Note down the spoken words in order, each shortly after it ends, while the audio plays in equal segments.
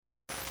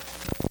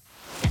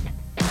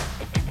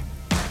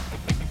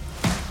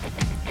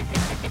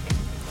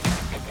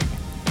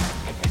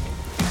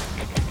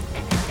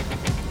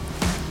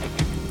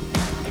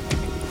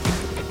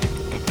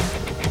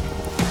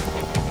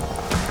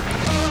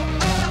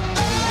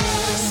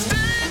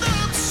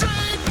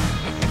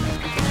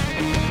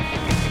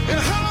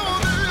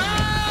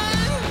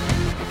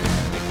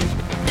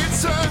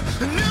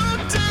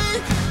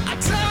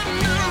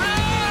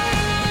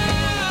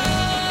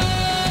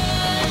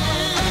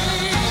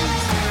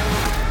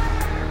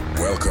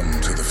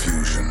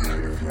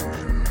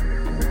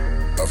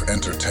of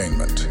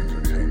entertainment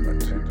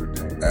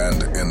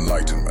and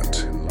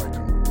enlightenment.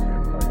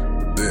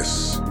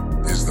 This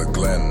is the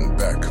Glenn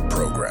Beck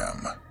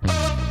Program.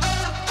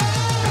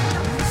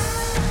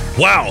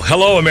 Wow.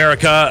 Hello,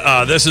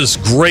 America. This is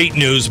great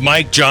news.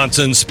 Mike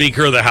Johnson,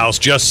 Speaker of the House,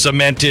 just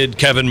cemented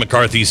Kevin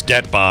McCarthy's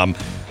debt bomb.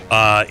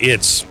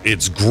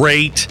 It's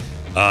great.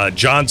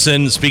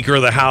 Johnson, Speaker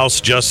of the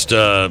House, just,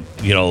 let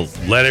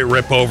it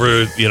rip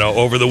over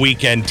the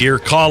weekend. Dear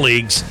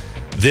colleagues,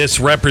 this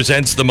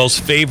represents the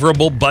most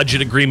favorable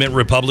budget agreement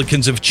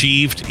Republicans have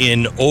achieved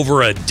in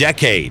over a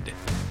decade,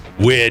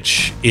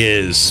 which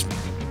is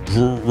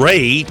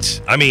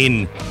great. I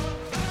mean,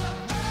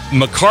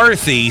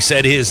 McCarthy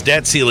said his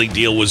debt ceiling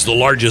deal was the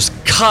largest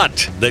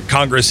cut that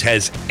Congress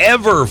has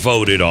ever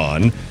voted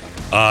on,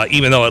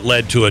 even though it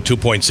led to a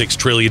 $2.6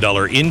 trillion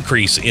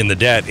increase in the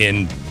debt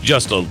in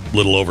just a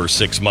little over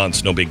 6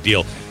 months. No big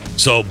deal.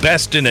 So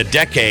best in a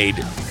decade.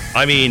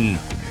 I mean,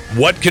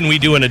 what can we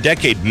do in a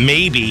decade?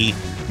 Maybe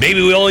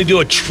we only do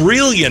 $1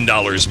 trillion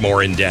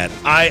more in debt.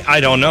 I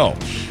don't know.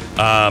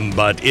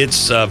 But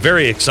it's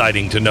very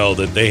exciting to know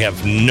that they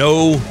have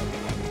no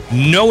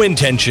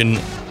intention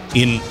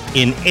in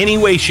any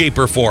way, shape,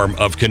 or form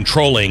of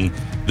controlling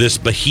this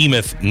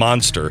behemoth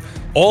monster.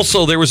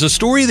 Also, there was a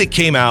story that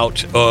came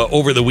out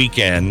over the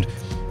weekend,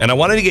 and I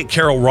wanted to get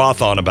Carol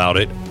Roth on about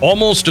it.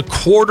 Almost a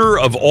quarter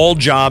of all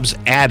jobs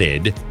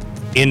added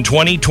in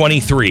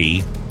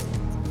 2023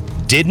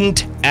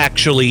 didn't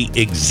actually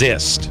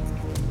exist.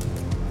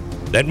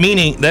 That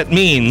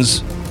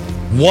means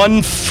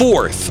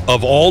 1/4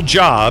 of all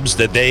jobs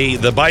that the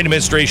Biden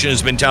administration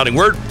has been touting,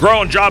 we're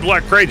growing jobs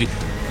like crazy.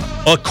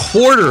 A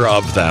quarter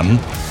of them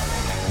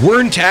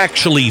weren't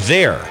actually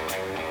there.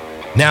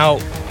 Now,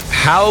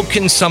 how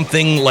can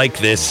something like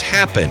this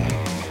happen?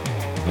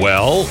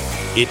 Well,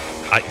 it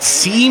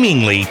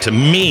seemingly, to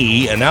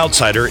me, an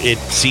outsider, it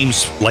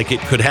seems like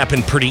it could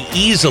happen pretty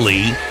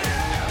easily,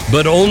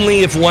 but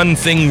only if one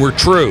thing were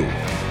true.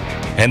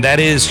 And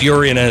that is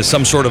you're in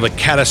some sort of a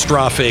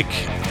catastrophic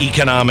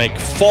economic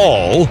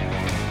fall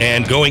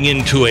and going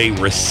into a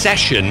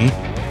recession,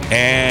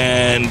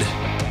 and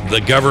the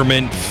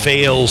government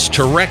fails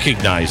to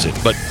recognize it.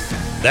 But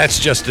that's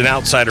just an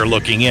outsider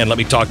looking in. Let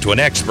me talk to an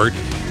expert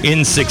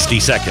in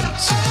 60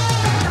 seconds.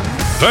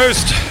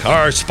 First,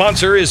 our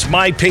sponsor is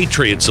My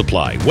Patriot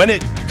Supply. When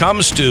it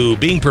comes to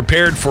being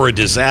prepared for a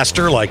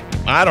disaster like,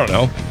 I don't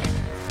know,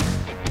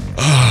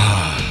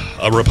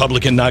 a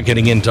Republican not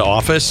getting into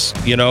office,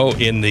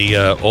 in the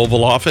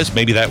Oval Office,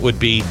 maybe that would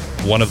be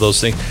one of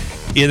those things.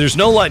 Yeah, there's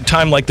no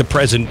time like the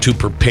present to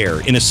prepare.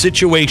 In a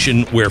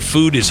situation where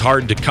food is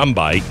hard to come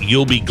by,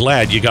 you'll be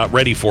glad you got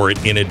ready for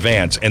it in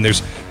advance. And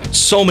there's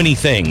so many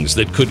things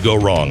that could go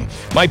wrong.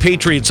 My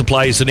Patriot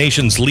Supply is the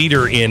nation's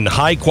leader in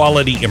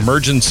high-quality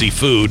emergency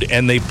food,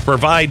 and they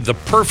provide the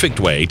perfect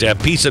way to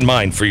have peace of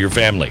mind for your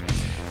family.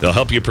 They'll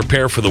help you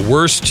prepare for the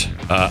worst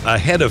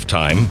ahead of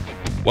time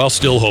while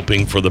still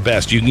hoping for the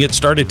best. You can get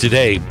started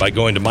today by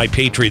going to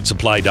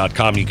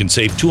mypatriotsupply.com. You can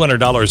save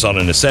 $200 on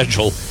an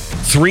essential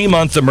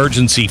 3-month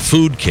emergency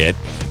food kit.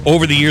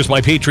 Over the years, My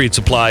Patriot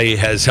Supply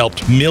has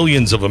helped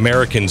millions of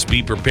Americans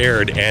be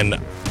prepared, and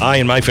I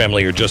and my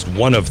family are just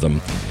one of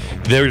them.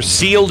 They're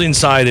sealed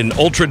inside an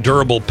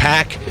ultra-durable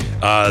pack.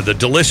 The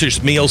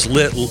delicious meals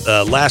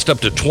last up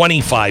to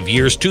 25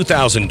 years,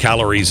 2,000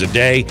 calories a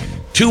day,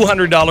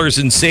 $200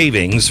 in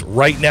savings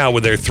right now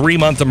with their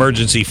 3-month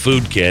emergency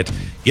food kit.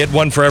 Get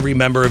one for every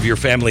member of your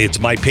family. It's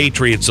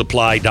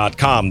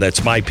mypatriotsupply.com.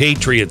 That's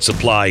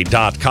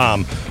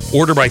mypatriotsupply.com.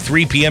 Order by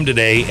 3 p.m.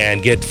 today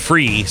and get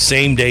free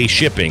same-day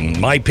shipping.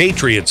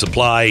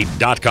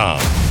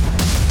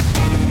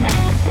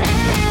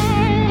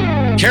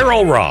 mypatriotsupply.com.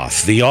 Carol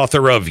Roth, the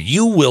author of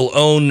You Will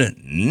Own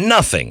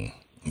Nothing,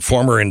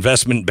 former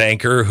investment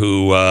banker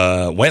who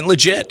went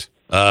legit,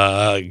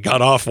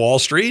 got off Wall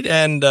Street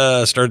and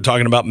started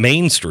talking about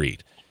Main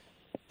Street.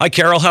 Hi,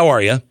 Carol. How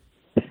are you?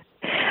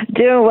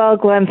 Doing well,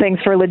 Glenn.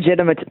 Thanks for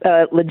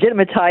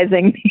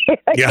legitimatizing me.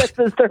 I guess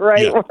is the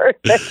right word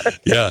there.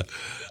 Yeah.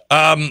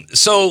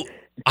 So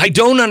I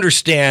don't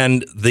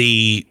understand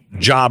the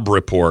job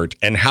report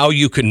and how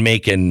you can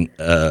make a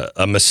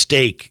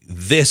mistake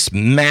this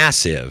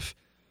massive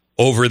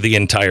over the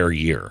entire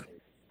year.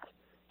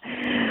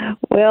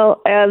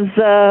 Well, as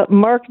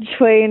Mark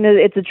Twain,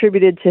 it's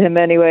attributed to him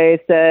anyway,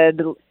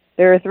 said,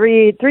 there are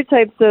three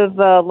types of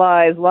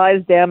lies: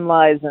 damn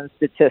lies, and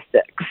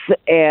statistics.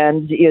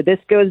 And this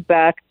goes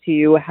back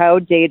to how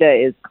data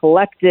is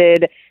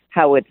collected,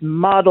 how it's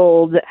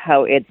modeled,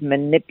 how it's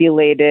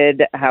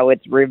manipulated, how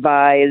it's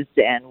revised,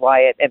 and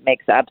why it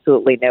makes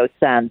absolutely no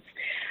sense.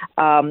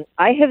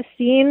 I have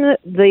seen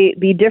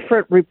the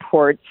different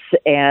reports,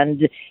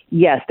 and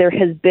yes, there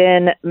has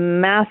been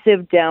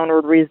massive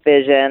downward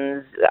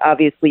revisions.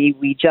 Obviously,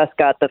 we just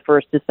got the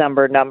first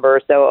December number,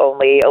 so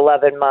only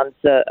 11 months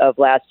of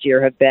last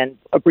year have been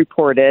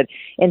reported,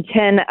 and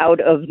 10 out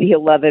of the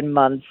 11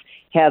 months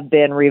have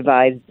been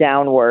revised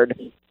downward.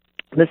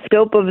 The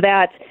scope of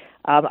that,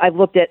 I've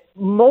looked at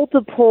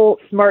multiple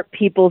smart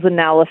people's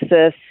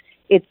analysis.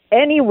 it's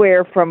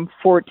anywhere from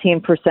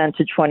 14%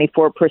 to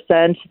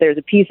 24%. There's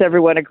a piece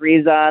everyone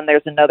agrees on.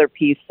 There's another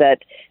piece that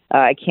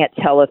I can't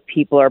tell if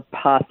people are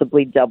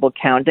possibly double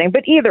counting.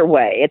 But either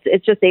way,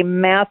 it's just a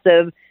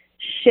massive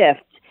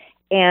shift.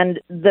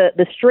 And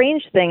the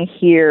strange thing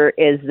here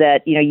is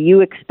that, you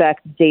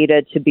expect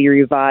data to be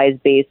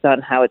revised based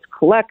on how it's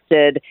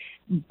collected,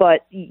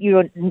 but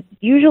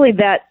usually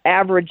that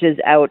averages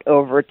out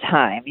over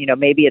time.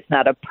 Maybe it's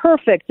not a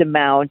perfect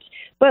amount,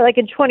 but like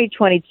in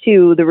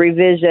 2022, the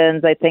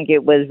revisions, I think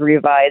it was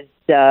revised,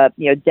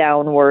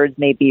 downwards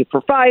maybe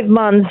for 5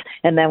 months,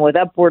 and then with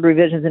upward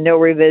revisions and no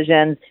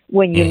revisions,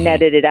 when you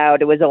netted it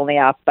out, it was only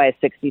off by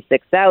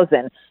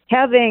 66,000.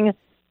 Having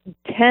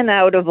 10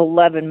 out of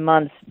 11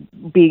 months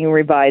being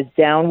revised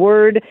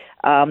downward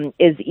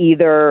is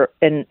either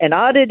an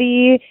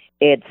oddity,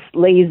 it's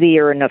lazy,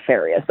 or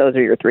nefarious. Those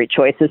are your three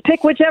choices.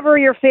 Pick whichever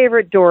your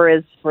favorite door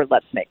is for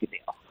Let's Make a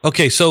Deal.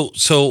 Okay,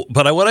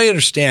 but what I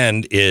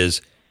understand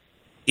is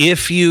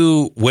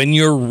when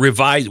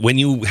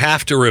you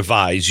have to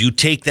revise, you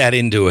take that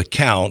into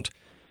account,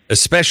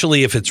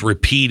 especially if it's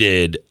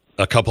repeated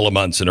a couple of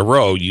months in a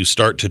row, you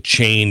start to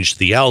change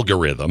the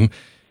algorithm.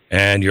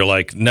 And you're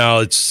like, no,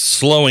 it's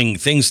slowing.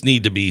 Things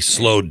need to be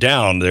slowed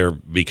down there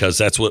because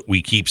that's what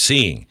we keep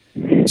seeing.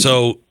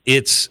 So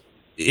it's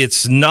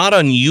not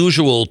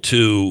unusual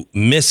to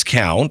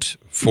miscount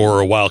for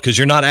a while because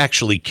you're not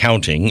actually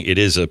counting. It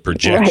is a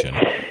projection.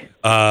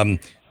 Right.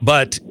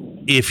 But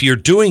if you're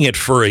doing it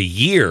for a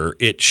year,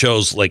 it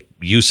shows, like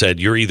you said,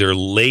 you're either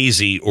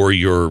lazy or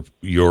you're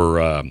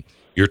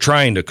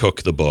trying to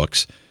cook the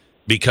books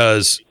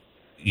because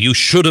you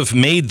should have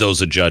made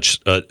those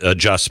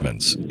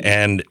adjustments.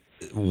 And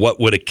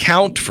what would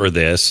account for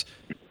this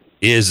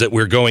is that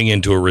we're going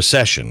into a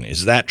recession.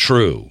 Is that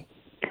true?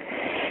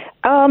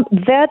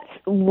 That's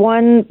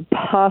one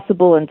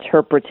possible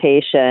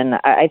interpretation.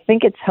 I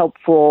think it's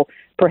helpful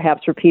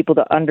perhaps for people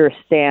to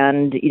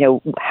understand,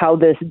 how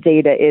this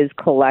data is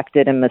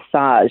collected and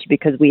massaged,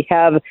 because we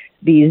have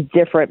these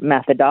different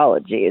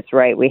methodologies,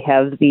 right? We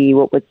have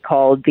what was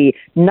called the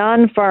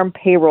non-farm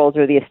payrolls,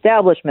 or the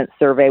establishment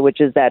survey, which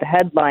is that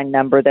headline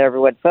number that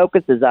everyone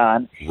focuses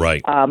on.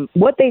 Right.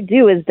 What they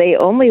do is they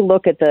only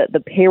look at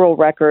the payroll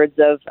records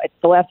of,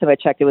 the last time I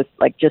checked, it was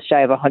like just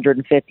shy of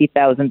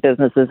 150,000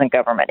 businesses and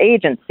government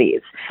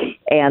agencies.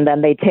 And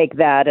then they take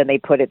that and they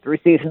put it through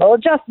seasonal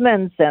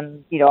adjustments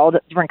and, all the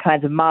different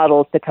kinds of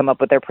models to come up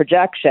with their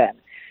projection.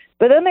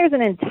 But then there's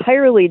an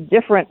entirely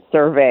different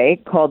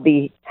survey called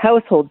the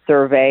household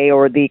survey,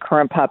 or the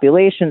current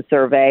population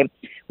survey,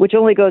 which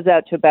only goes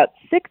out to about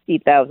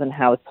 60,000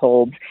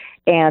 households,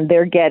 and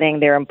they're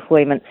getting their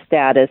employment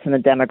status and the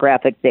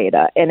demographic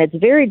data. And it's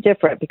very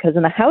different because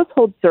in the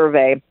household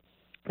survey,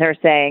 they're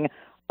saying,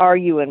 are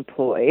you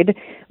employed?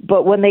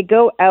 But when they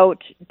go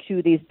out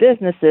to these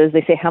businesses,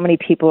 they say how many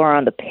people are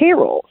on the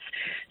payrolls.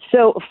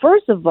 So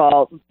first of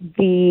all,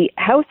 the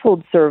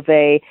household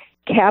survey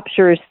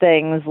captures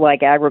things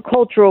like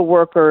agricultural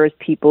workers,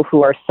 people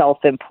who are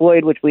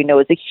self-employed, which we know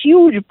is a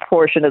huge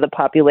portion of the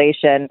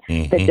population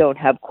that don't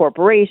have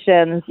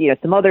corporations,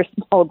 some other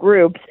small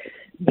groups.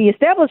 The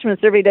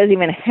establishment survey doesn't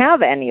even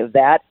have any of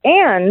that.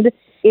 And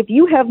if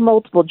you have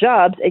multiple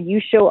jobs and you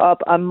show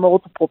up on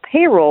multiple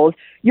payrolls,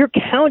 you're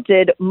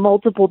counted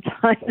multiple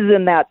times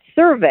in that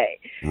survey.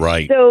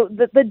 Right. So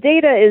the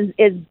data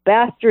is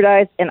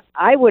bastardized, and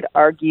I would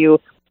argue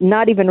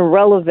not even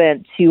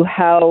relevant to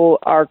how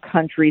our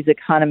country's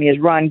economy is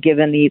run,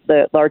 given the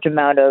large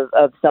amount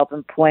of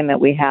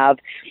self-employment we have.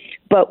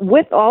 But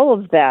with all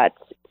of that,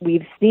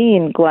 we've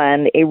seen,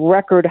 Glenn, a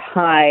record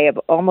high of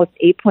almost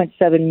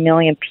 8.7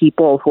 million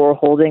people who are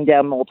holding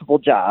down multiple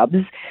jobs.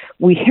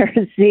 We are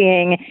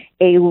seeing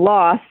a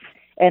loss,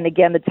 and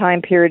again, the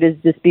time period is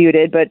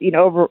disputed, but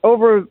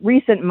over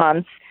recent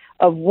months,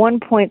 of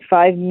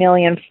 1.5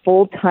 million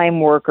full-time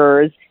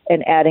workers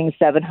and adding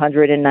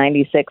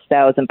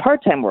 796,000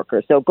 part-time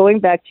workers. So going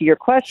back to your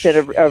question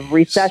of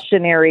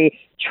recessionary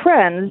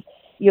trends,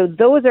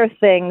 those are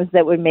things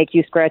that would make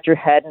you scratch your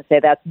head and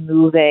say that's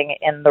moving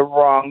in the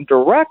wrong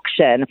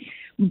direction.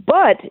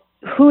 But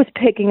who's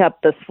picking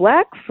up the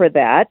slack for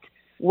that?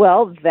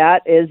 Well,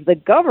 that is the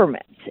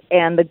government.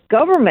 And the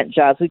government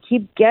jobs, we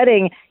keep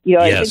getting,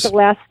 I think the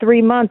last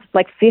 3 months, it's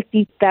like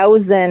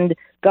 50,000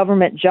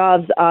 government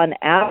jobs on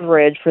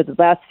average for the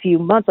last few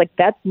months. Like,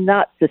 that's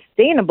not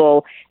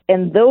sustainable.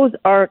 And those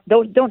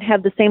don't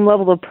have the same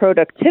level of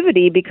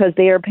productivity because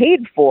they are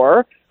paid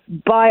for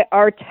by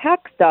our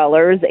tax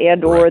dollars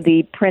and or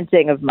the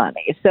printing of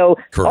money. So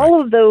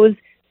all of those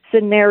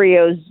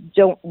scenarios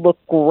don't look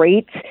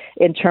great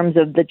in terms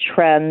of the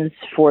trends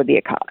for the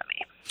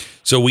economy.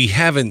 So we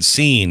haven't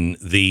seen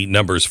the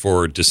numbers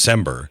for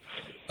December,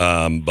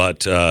 but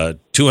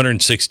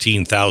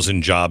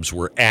 216,000 jobs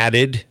were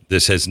added.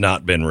 This has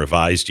not been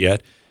revised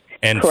yet.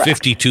 And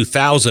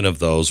 52,000 of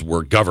those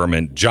were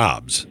government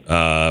jobs,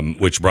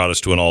 which brought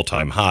us to an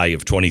all-time high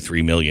of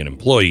 23 million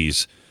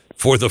employees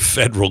for the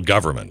federal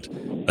government.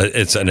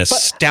 It's an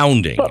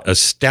astounding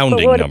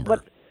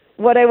number.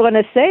 What I want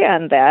to say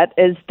on that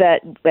is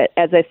that,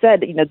 as I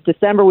said,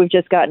 December, we've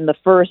just gotten the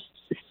first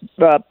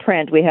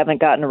print. We haven't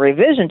gotten a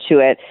revision to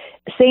it.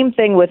 Same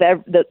thing with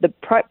the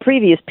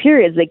previous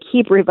periods. They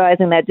keep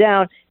revising that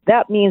down.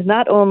 That means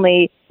not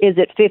only is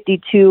it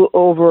 52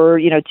 over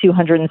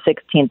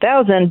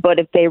 216,000, but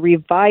if they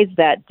revise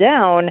that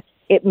down,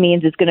 it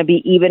means it's going to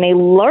be even a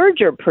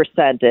larger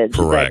percentage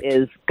Correct. that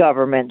is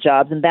government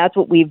jobs. And that's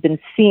what we've been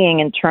seeing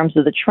in terms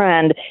of the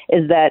trend,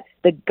 is that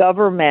the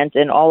government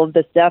and all of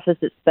this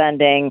deficit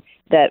spending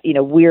that,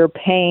 we're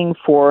paying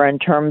for in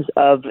terms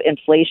of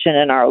inflation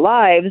in our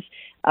lives,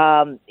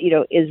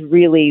 is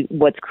really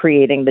what's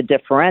creating the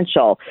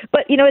differential.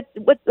 But,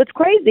 what's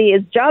crazy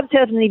is jobs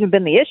hasn't even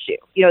been the issue.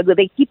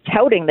 They keep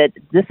touting that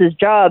this is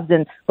jobs,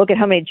 and look at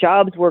how many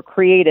jobs were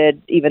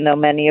created, even though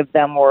many of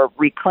them were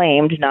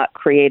reclaimed, not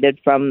created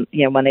from,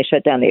 when they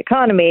shut down the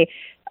economy.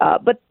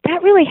 But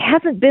that really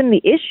hasn't been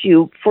the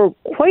issue for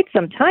quite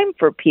some time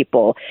for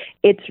people.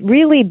 It's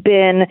really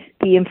been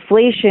the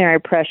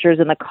inflationary pressures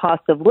and the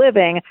cost of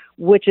living,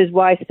 which is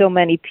why so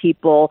many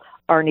people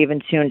aren't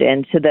even tuned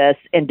into this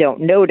and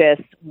don't notice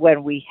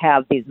when we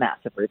have these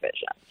massive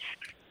revisions.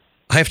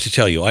 I have to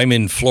tell you, I'm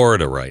in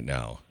Florida right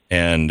now,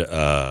 and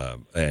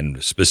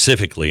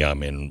specifically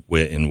I'm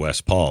in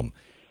West Palm,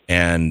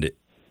 and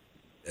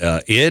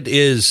it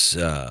is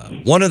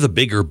one of the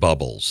bigger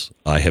bubbles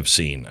I have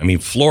seen. I mean,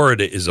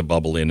 Florida is a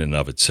bubble in and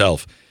of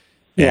itself.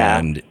 Yeah.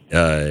 And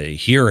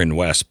here in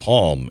West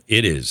Palm,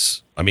 it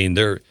is. I mean,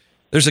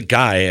 there's a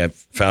guy I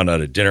found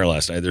out at dinner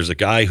last night. There's a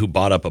guy who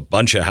bought up a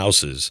bunch of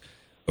houses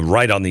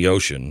right on the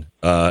ocean.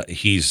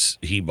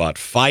 He bought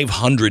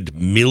 $500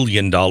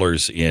 million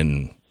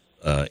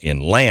in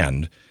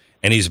land,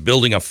 and he's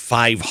building a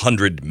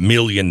 $500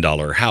 million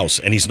house,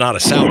 and he's not a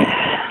Saudi.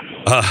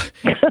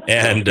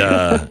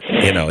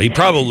 He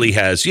probably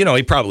has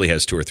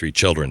 2 or 3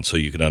 children, so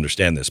you can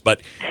understand this.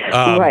 But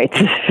right.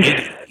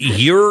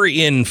 You're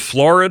in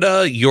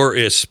Florida. You're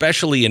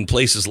especially in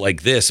places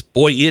like this.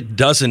 Boy, it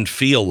doesn't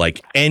feel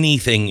like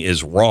anything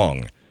is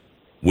wrong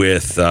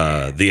with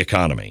the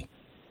economy.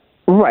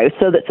 Right.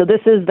 So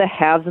this is the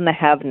haves and the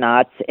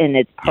have-nots, and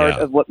it's part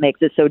of what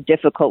makes it so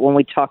difficult when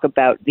we talk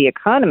about the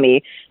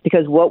economy,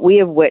 because what we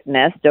have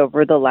witnessed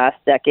over the last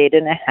decade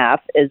and a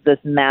half is this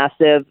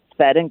massive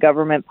Fed and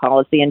government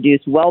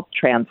policy-induced wealth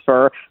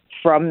transfer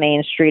from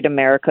Main Street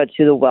America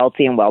to the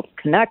wealthy and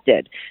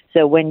wealth-connected.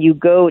 So when you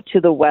go to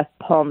the West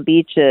Palm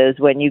beaches,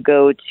 when you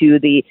go to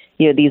the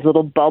these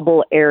little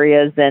bubble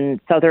areas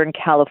in Southern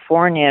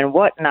California and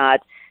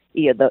whatnot,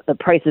 the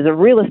prices of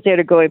real estate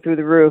are going through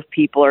the roof.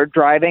 People are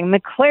driving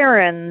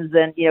McLarens,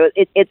 and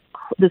it's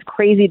this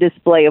crazy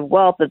display of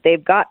wealth that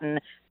they've gotten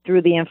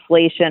through the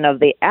inflation of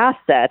the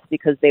assets,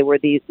 because they were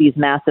these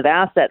massive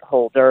asset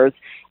holders.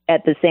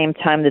 At the same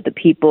time that the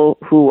people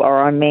who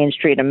are on Main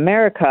Street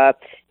America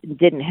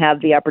didn't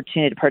have the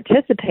opportunity to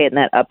participate in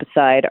that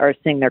upside, are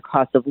seeing their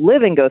cost of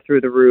living go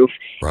through the roof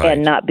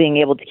and not being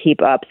able to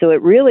keep up. So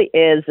it really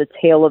is a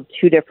tale of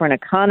two different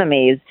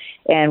economies.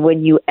 And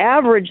when you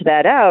average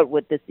that out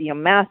with this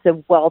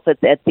massive wealth at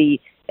the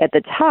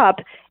top,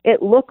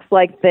 it looks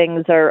like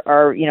things are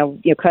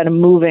kind of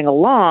moving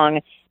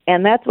along.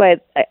 And that's why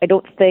I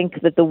don't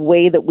think that the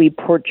way that we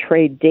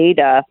portray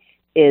data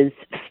is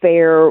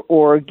fair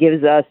or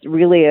gives us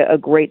really a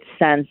great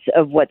sense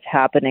of what's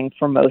happening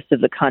for most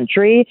of the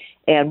country,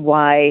 and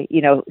why,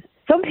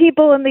 some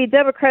people in the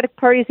Democratic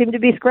Party seem to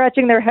be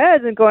scratching their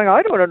heads and going,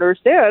 I don't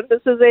understand.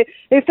 This is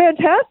a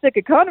fantastic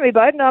economy.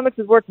 Bidenomics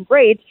is working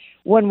great,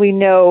 when we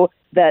know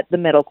that the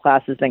middle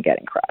class has been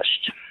getting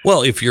crushed.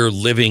 Well, if you're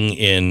living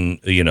in,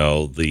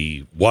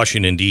 the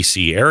Washington,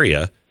 D.C.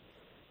 area,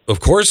 of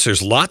course,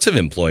 there's lots of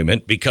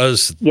employment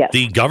because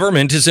the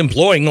government is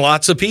employing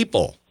lots of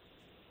people.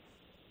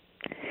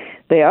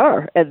 They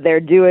are, and they're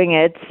doing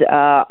it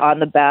on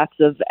the backs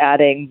of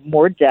adding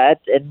more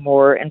debt and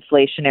more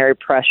inflationary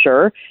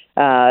pressure.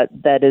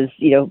 That has,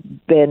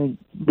 been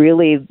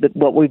really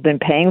what we've been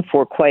paying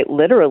for, quite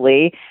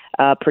literally,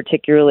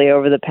 particularly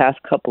over the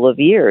past couple of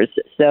years.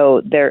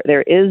 So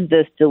there is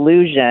this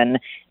delusion,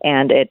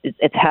 and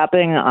it's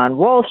happening on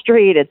Wall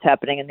Street. It's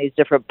happening in these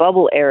different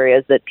bubble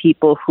areas, that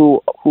people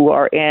who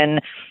are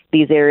in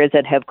these areas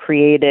that have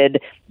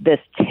created this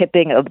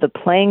tipping of the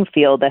playing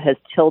field that has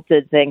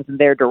tilted things in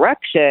their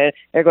direction,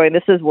 they're going,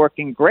 this is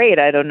working great.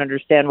 I don't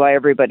understand why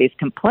everybody's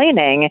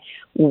complaining,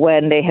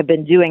 when they have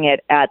been doing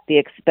it at the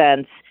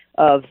expense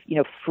of,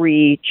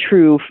 free,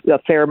 true,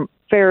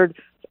 fair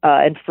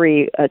and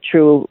free,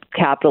 true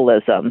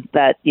capitalism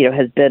that,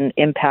 has been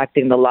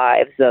impacting the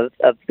lives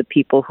of the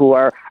people who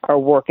are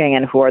working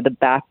and who are the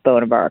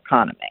backbone of our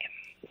economy.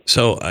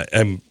 So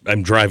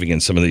I'm driving in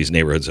some of these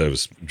neighborhoods. I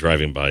was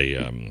driving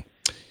by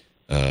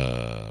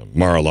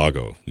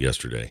Mar-a-Lago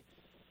yesterday,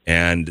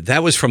 and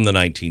that was from the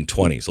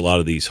 1920s. A lot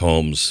of these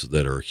homes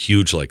that are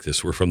huge like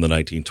this were from the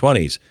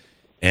 1920s,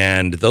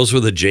 and those were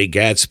the Jay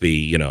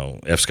Gatsby,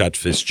 F. Scott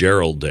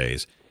Fitzgerald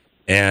days.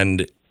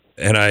 And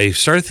I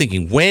started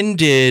thinking, when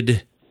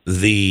did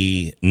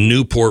the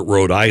Newport,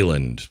 Rhode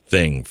Island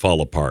thing fall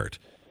apart?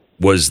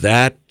 Was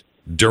that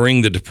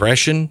during the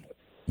Depression,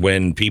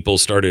 when people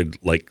started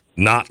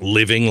not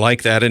living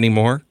like that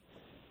anymore?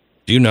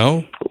 Do you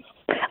know?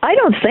 I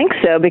don't think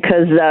so,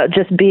 because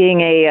just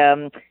being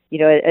a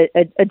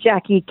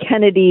Jackie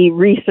Kennedy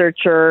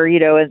researcher,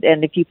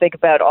 and if you think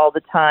about all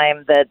the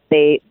time that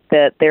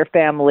their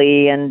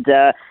family and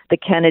the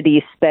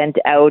Kennedys spent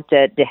out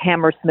at the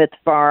Hammersmith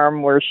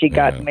farm where she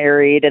got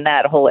married, and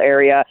that whole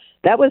area,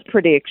 that was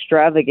pretty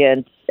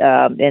extravagant.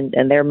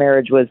 And their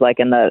marriage was like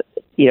in the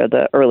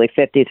early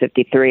 50s,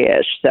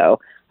 53-ish. So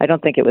I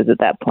don't think it was at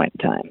that point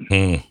in time.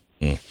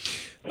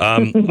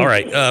 All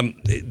right.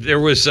 There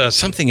was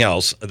something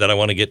else that I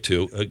want to get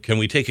to. Can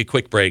we take a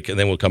quick break, and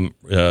then we'll come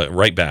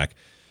right back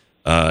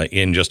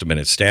in just a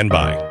minute. Stand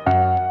by.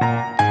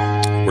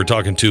 We're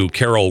talking to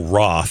Carol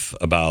Roth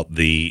about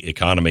the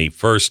economy.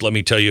 First, let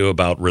me tell you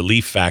about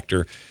Relief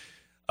Factor.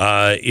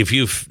 If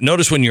you've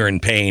noticed when you're in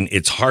pain,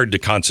 it's hard to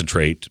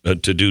concentrate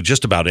to do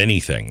just about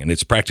anything, and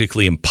it's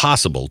practically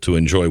impossible to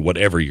enjoy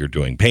whatever you're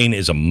doing. Pain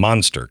is a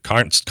monster,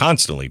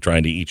 constantly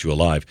trying to eat you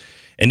alive.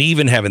 And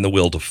even having the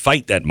will to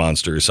fight that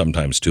monster is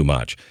sometimes too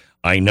much.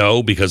 I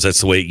know, because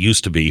that's the way it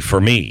used to be for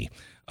me.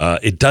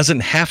 It doesn't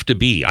have to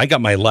be. I got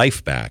my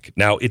life back.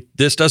 Now,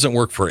 this doesn't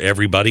work for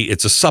everybody.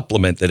 It's a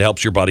supplement that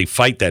helps your body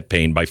fight that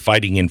pain by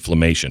fighting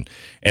inflammation.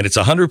 And it's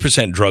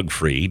 100%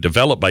 drug-free,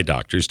 developed by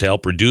doctors to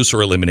help reduce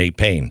or eliminate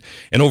pain.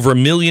 And over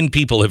 1 million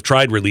people have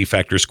tried Relief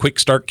Factor's Quick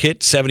Start Kit.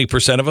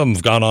 70% of them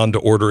have gone on to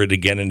order it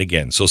again and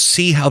again. So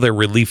see how their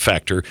Relief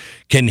Factor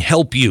can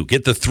help you.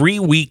 Get the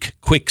 3-week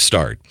Quick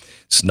Start.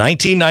 It's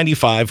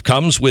 $19.95,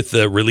 comes with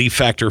the Relief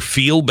Factor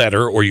Feel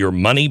Better or your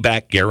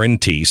money-back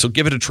guarantee. So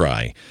give it a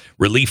try.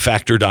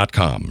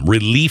 ReliefFactor.com.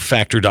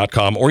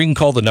 ReliefFactor.com. Or you can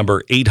call the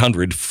number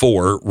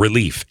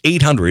 800-4-RELIEF.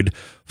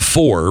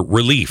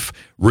 800-4-RELIEF.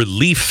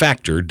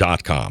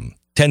 ReliefFactor.com.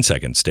 10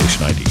 seconds,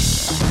 station ID.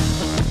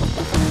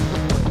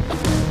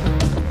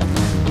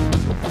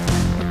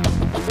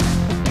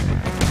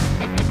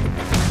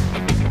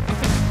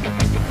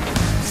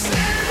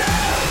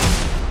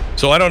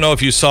 So I don't know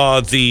if you saw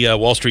the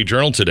Wall Street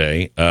Journal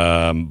today,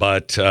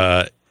 but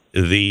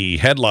the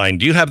headline,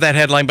 do you have that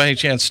headline by any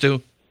chance,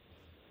 Stu?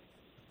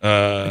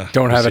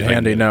 Don't have it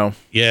handy, no.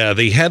 Yeah,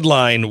 the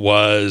headline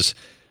was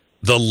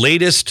the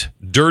latest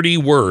dirty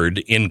word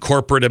in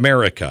corporate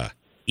America,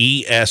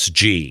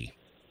 ESG.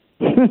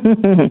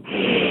 And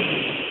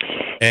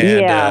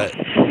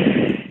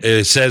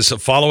it says,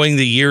 following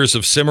the years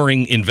of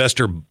simmering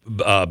investor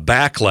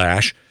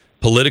backlash,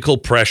 political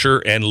pressure,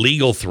 and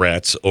legal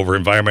threats over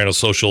environmental,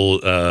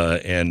 social,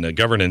 and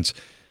governance,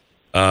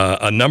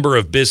 a number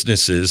of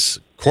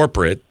businesses,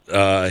 corporate,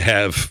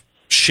 have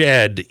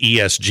shed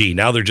ESG.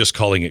 Now they're just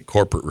calling it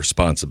corporate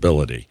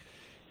responsibility.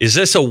 Is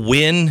this a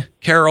win,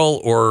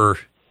 Carol, or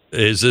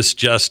is this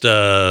just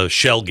a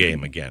shell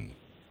game again?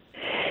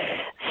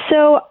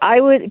 So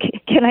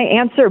can I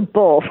answer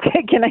both?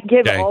 Can I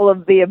give all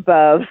of the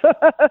above?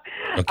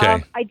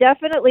 Okay. I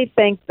definitely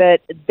think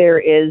that there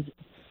is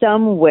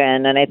some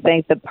win, and I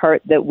think the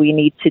part that we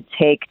need to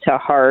take to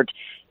heart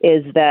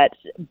is that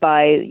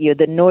by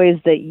the noise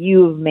that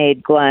you've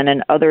made, Glenn,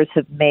 and others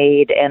have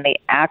made, and the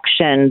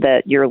action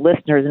that your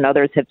listeners and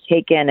others have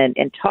taken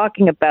in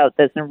talking about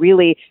this and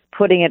really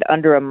putting it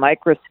under a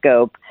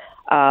microscope,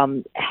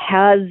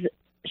 has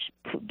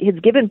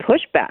given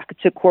pushback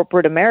to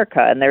corporate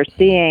America, and they're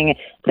seeing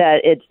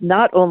that it's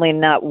not only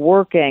not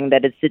working,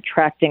 that it's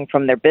detracting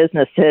from their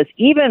businesses.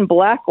 Even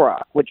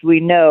BlackRock, which we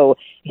know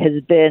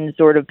has been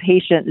sort of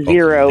patient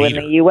zero in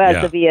the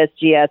U.S. of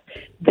ESGS,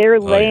 they're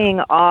laying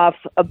off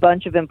a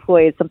bunch of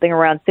employees, something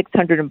around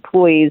 600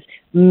 employees,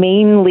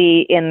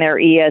 mainly in their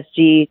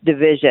ESG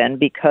division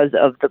because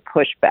of the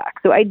pushback.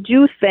 So I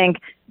do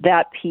think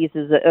that piece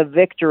is a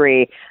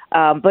victory,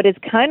 but it's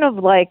kind of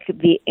like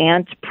the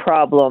ant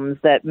problems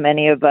that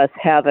many of us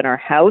have in our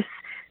house,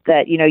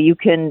 that, you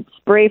can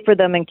spray for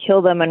them and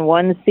kill them in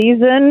one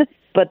season,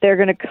 but they're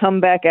going to come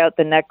back out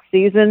the next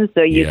season,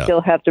 so you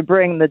still have to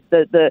bring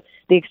the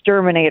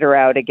exterminator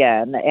out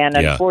again. And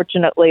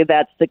unfortunately,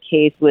 that's the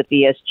case with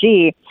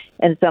ESG,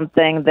 and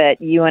something that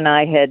you and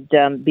I had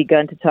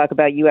begun to talk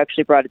about. You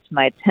actually brought it to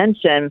my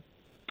attention,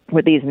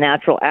 with these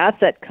natural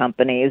asset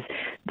companies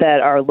that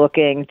are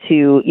looking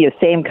to,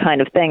 same kind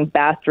of thing,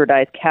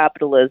 bastardize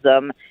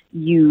capitalism,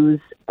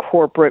 use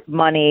corporate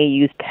money,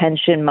 use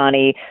pension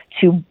money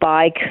to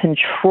buy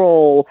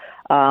control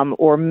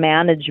or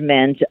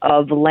management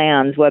of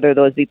lands, whether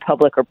those be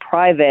public or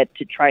private,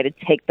 to try to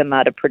take them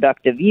out of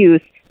productive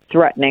use,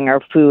 threatening our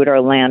food,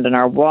 our land, and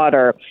our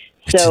water.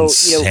 It's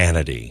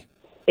insanity.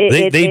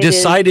 They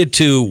decided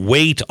to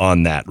wait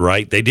on that,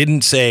 right? They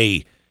didn't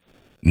say,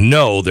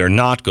 no, they're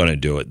not going to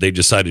do it. They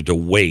decided to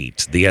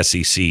wait. The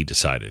SEC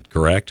decided,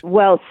 correct?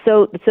 Well,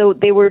 so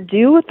they were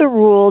due with the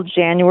rule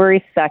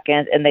January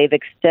 2nd, and they've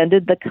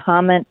extended the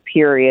comment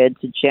period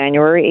to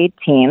January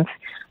 18th.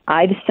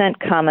 I've sent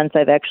comments.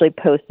 I've actually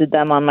posted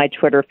them on my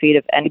Twitter feed.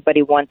 If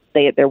anybody wants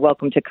they're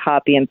welcome to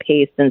copy and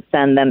paste and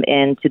send them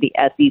in to the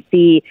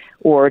SEC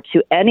or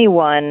to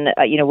anyone,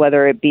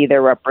 whether it be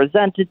their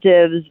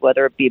representatives,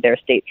 whether it be their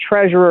state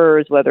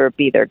treasurers, whether it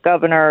be their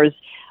governors.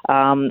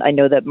 I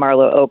know that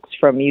Marlo Oaks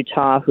from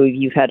Utah, who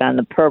you've had on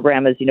the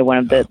program, is one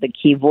of the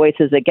key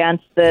voices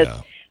against this.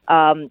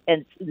 And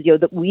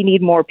that we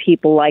need more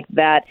people like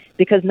that,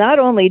 because not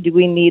only do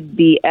we need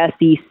the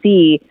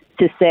SEC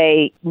to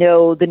say,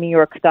 no, the New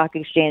York Stock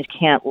Exchange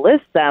can't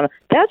list them.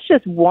 That's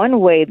just one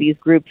way these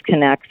groups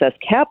can access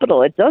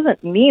capital. It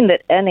doesn't mean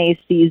that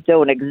NACs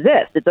don't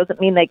exist. It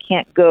doesn't mean they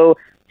can't go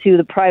to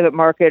the private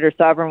market or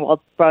sovereign wealth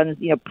funds,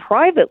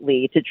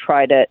 privately to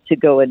try to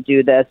go and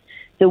do this.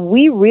 So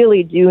we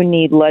really do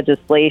need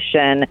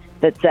legislation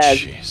that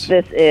says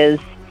this is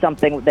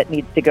something that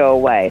needs to go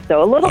away.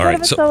 So a little bit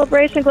of a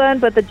celebration, Glenn,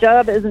 but the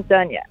job isn't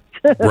done yet.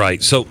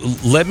 Right. So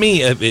let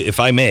me, if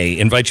I may,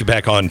 invite you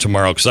back on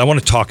tomorrow, because I want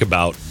to talk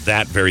about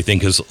that very thing,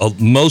 because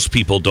most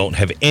people don't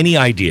have any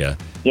idea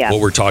what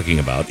we're talking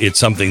about. It's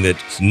something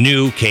that's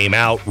new, came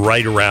out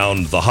right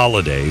around the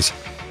holidays,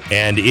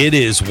 and it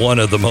is one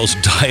of the most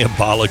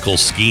diabolical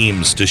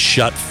schemes to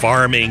shut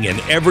farming and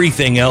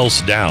everything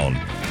else down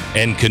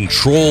and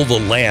control the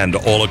land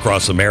all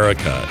across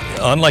America,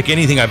 unlike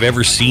anything I've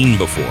ever seen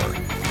before.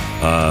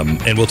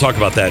 And we'll talk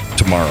about that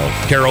tomorrow.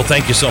 Carol,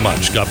 thank you so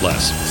much. God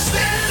bless.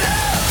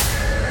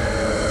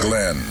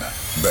 Glenn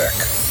Beck.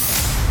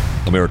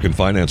 American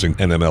Financing,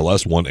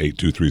 NMLS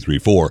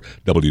 182334,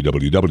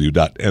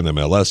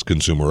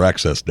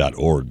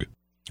 www.nmlsconsumeraccess.org.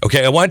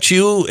 Okay, I want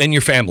you and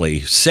your family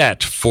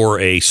set for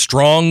a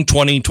strong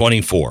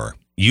 2024.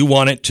 You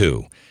want it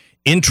too.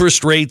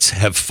 Interest rates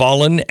have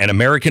fallen, and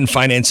American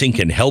Financing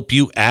can help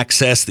you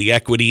access the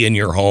equity in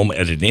your home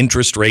at an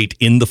interest rate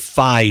in the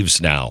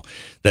 5s now.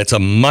 That's a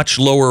much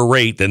lower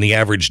rate than the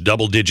average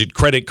double-digit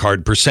credit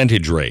card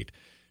percentage rate.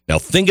 Now,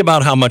 think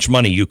about how much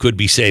money you could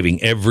be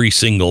saving every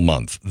single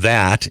month.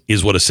 That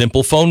is what a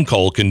simple phone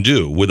call can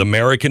do with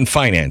American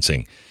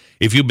Financing.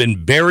 If you've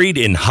been buried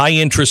in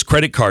high-interest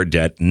credit card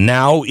debt,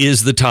 now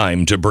is the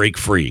time to break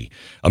free.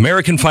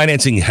 American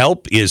Financing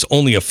help is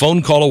only a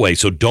phone call away,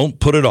 so don't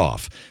put it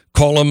off.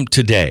 Call them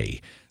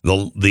today.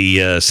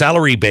 The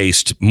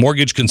salary-based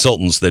mortgage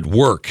consultants that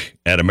work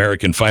at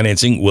American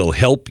Financing will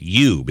help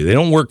you. They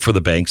don't work for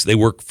the banks. They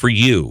work for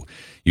you.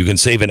 You can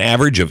save an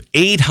average of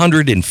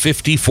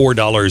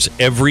 $854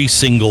 every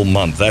single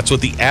month. That's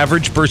what the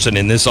average person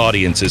in this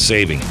audience is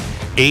saving,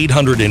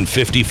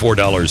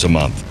 $854 a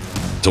month.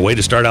 It's a way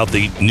to start out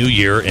the new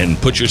year and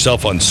put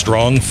yourself on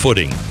strong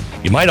footing.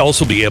 You might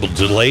also be able to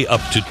delay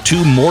up to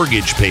 2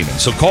 mortgage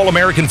payments. So call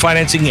American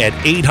Financing at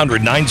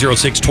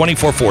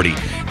 800-906-2440.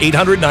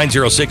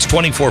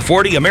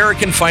 800-906-2440,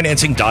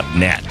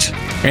 AmericanFinancing.net.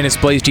 And it's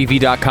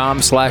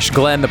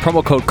blazetv.com/Glenn. The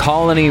promo code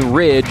Colony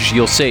Ridge,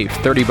 you'll save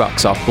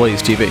 $30 off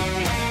Blaze TV.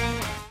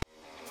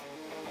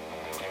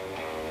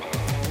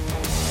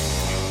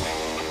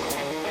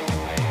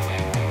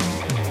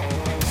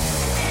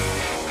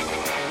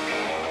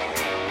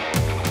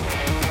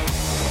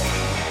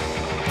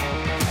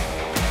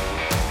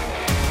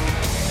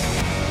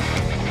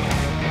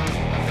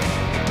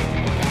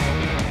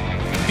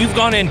 You've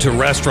gone into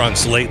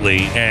restaurants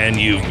lately and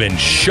you've been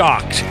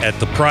shocked at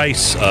the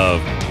price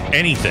of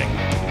anything,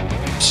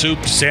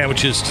 soup to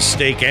sandwiches to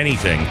steak,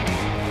 anything.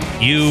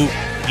 You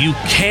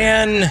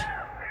can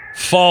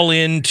fall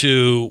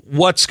into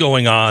what's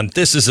going on.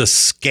 This is a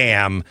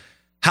scam.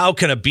 How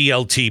can a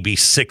BLT be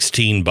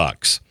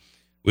 $16?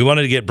 We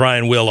wanted to get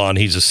Brian Will on.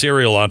 He's a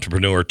serial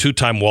entrepreneur,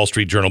 2-time Wall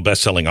Street Journal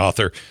bestselling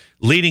author,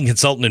 leading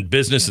consultant in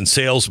business and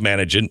sales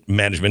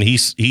management.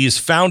 He's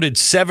founded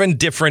 7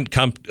 different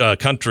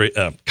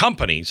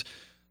companies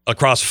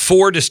across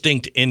 4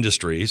 distinct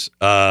industries.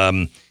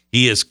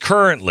 He is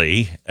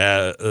currently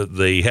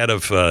the head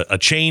of a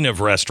chain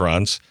of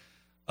restaurants,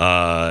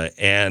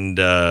 and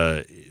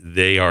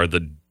they are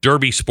the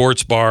Derby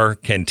Sports Bar,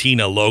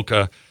 Cantina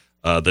Loca,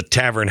 the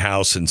Tavern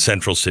House, and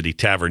Central City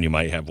Tavern. You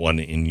might have one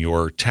in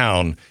your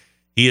town.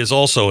 He is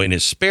also, in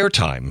his spare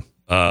time,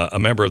 a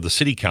member of the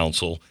city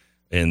council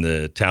in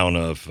the town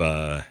of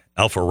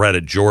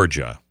Alpharetta,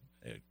 Georgia.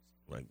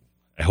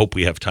 I hope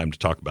we have time to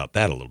talk about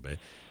that a little bit.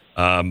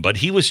 But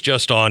he was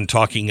just on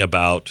talking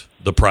about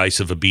the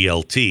price of a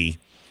BLT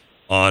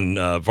on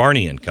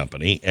Varney and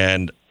Company,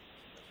 and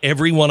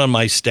everyone on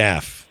my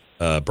staff,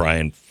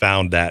 Brian,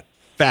 found that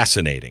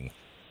fascinating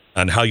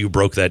on how you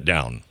broke that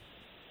down.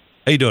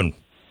 How you doing,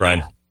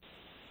 Brian?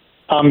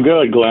 I'm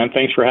good, Glenn.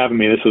 Thanks for having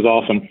me. This is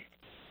awesome.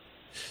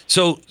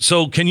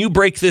 So can you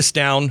break this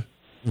down?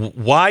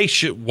 Why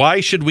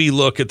should we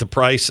look at the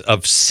price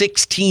of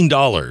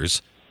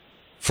 $16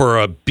 for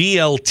a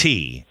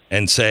BLT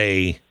and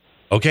say,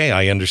 okay,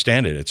 I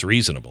understand it. It's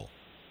reasonable.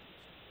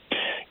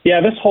 Yeah,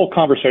 this whole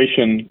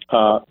conversation,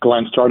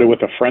 Glenn, started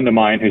with a friend of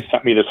mine who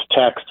sent me this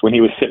text when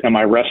he was sitting in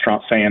my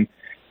restaurant saying,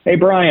 hey,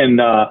 Brian,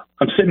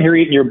 I'm sitting here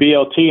eating your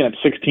BLT and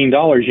it's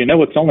 $16. You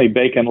know, it's only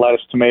bacon,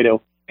 lettuce,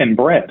 tomato, and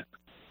bread.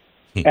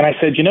 And I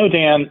said,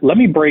 Dan, let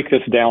me break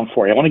this down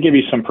for you. I want to give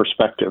you some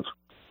perspective.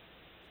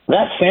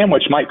 That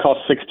sandwich might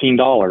cost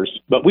 $16,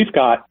 but we've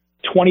got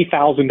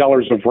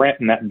 $20,000 of rent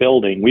in that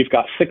building. We've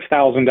got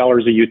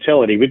 $6,000 of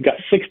utility. We've got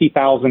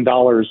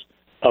 $60,000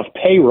 of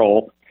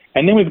payroll.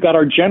 And then we've got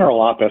our general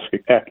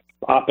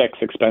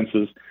OPEX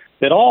expenses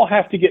that all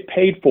have to get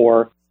paid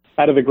for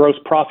out of the gross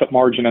profit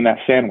margin in that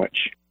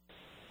sandwich.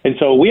 And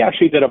so we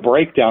actually did a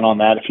breakdown on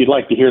that. If you'd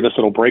like to hear this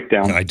little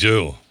breakdown. I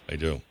do.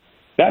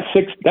 That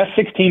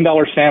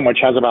 $16 sandwich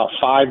has about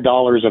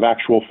 $5 of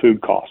actual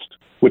food cost,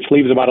 which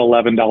leaves about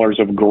 $11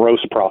 of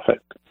gross profit.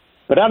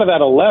 But out of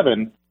that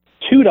 11,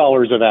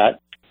 $2 of that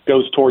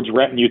goes towards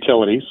rent and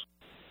utilities.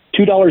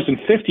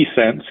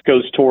 $2.50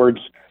 goes towards,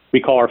 we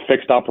call our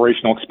fixed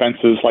operational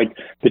expenses, like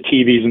the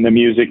TVs and the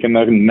music and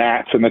the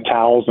mats and the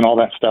towels and all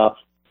that stuff.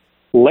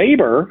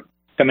 Labor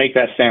to make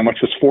that sandwich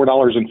was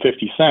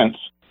 $4.50,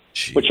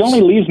 which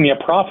only leaves me a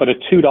profit of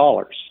 $2.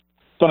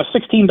 So on a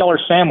 $16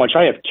 sandwich,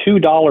 I have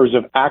 $2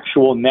 of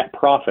actual net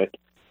profit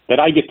that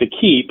I get to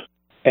keep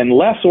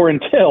unless or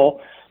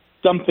until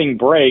something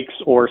breaks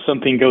or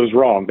something goes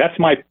wrong. That's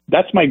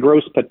my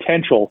gross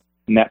potential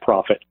net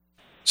profit.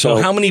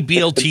 So how many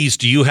BLTs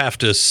do you have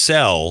to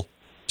sell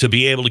to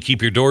be able to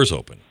keep your doors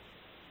open?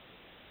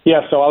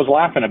 Yeah, so I was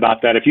laughing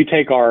about that. If you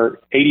take our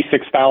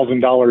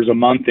 $86,000 a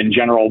month in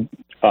general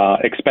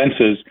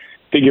expenses,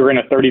 figure in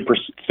a 30%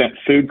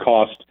 food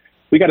cost,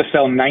 we got to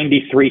sell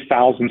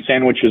 93,000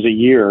 sandwiches a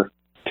year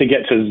to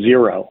get to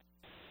zero.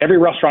 Every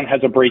restaurant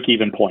has a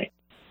break-even point.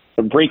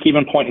 The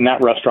break-even point in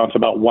that restaurant is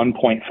about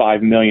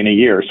 $1.5 million a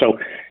year. So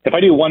if I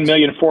do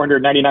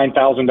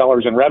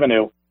 $1,499,000 in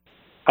revenue,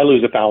 I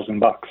lose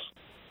 $1,000.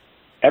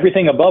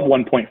 Everything above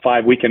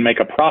 1.5, we can make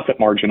a profit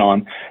margin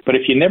on. But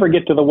if you never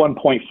get to the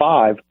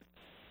 1.5,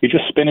 you're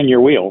just spinning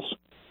your wheels.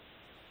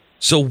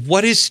 So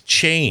what has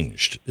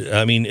changed?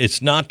 I mean,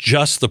 it's not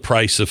just the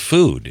price of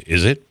food,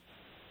 is it?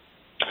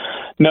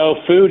 No,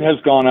 food has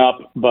gone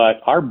up,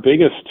 but our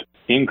biggest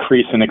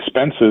increase in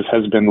expenses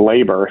has been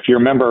labor. If you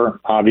remember,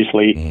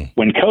 obviously,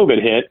 when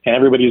COVID hit and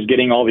everybody was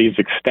getting all these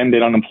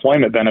extended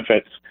unemployment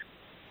benefits,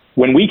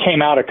 when we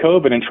came out of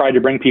COVID and tried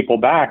to bring people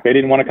back, they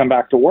didn't want to come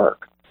back to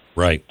work.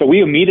 Right. So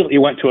we immediately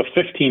went to a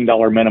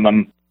 $15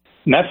 minimum,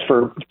 and that's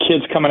for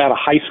kids coming out of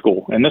high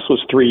school, and this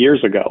was 3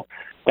 years ago.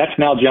 That's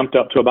now jumped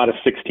up to about a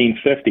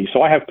 $16.50.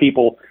 So I have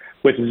people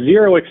with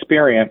zero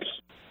experience,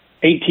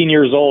 18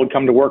 years old,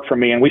 come to work for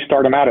me, and we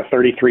start them out at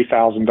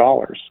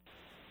 $33,000.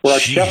 Where our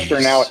chefs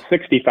are now at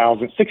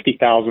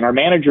 $60,000. Our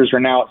managers are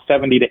now at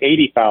 $70,000 to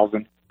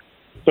 $80,000.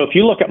 So if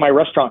you look at my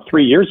restaurant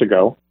 3 years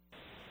ago,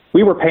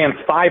 we were paying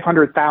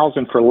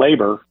 $500,000 for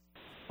labor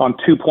on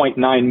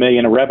 $2.9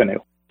 million in revenue.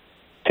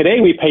 Today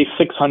we pay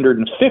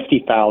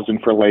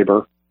 $650,000 for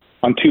labor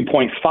on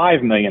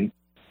 $2.5 million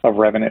of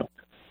revenue.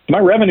 My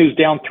revenue's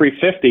down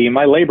 $350 and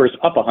my labor's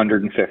up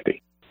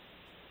 $150.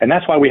 And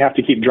that's why we have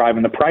to keep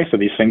driving the price of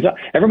these things up.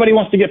 Everybody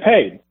wants to get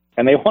paid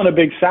and they want a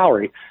big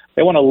salary.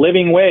 They want a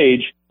living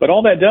wage, but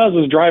all that does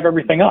is drive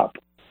everything up.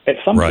 At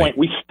some point,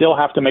 we still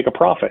have to make a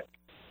profit.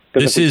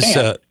 This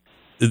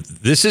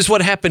is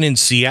what happened in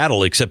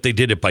Seattle, except they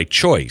did it by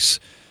choice.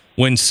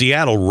 When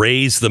Seattle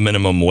raised the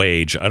minimum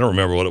wage, I don't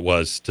remember what it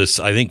was, to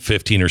I think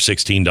 $15 or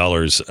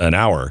 $16 an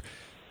hour,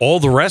 all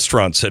the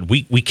restaurants said,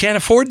 we can't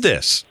afford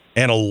this.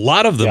 And a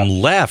lot of them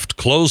left,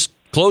 closed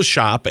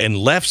shop and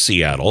left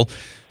Seattle.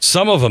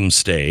 Some of them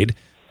stayed,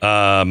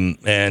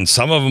 and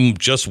some of them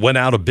just went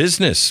out of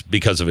business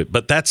because of it.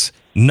 But that's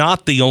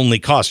not the only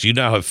cost. You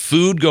now have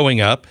food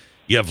going up.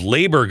 You have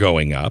labor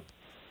going up.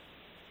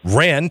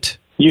 Rent.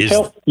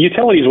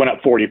 Utilities went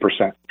up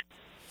 40%.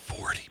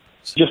 40%.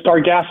 Just our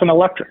gas and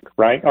electric,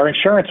 right? Our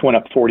insurance went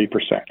up 40%.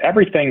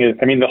 Everything is,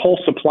 the whole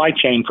supply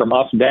chain from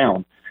us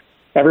down.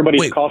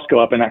 Everybody's costs go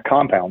up, and that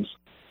compounds.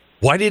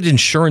 Why did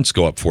insurance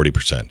go up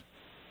 40%?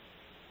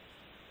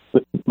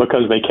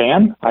 Because they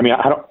can?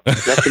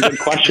 That's a good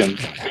question.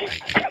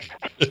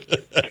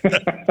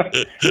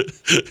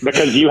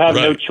 Because you have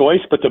no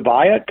choice but to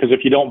buy it, because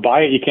if you don't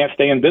buy it, you can't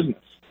stay in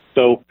business.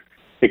 So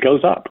it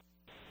goes up.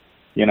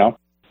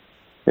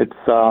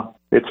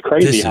 It's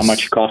crazy how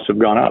much costs have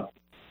gone up.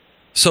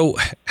 So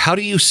how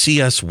do you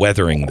see us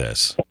weathering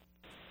this?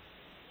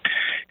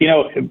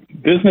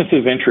 Business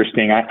is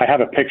interesting. I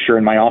have a picture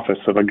in my office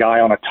of a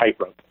guy on a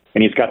tightrope,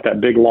 and he's got that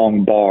big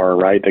long bar,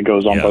 right, that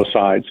goes on both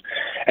sides.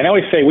 And I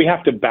always say we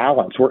have to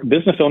balance.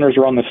 Business owners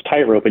are on this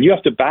tightrope, and you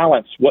have to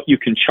balance what you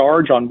can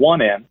charge on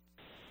one end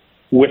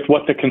with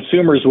what the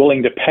consumer is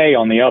willing to pay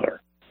on the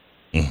other.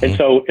 Mm-hmm. And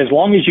so as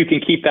long as you can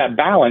keep that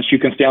balance, you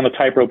can stay on the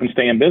tightrope and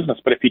stay in business.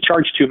 But if you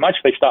charge too much,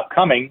 they stop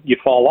coming, you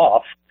fall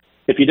off.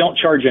 If you don't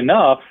charge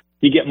enough,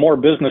 you get more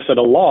business at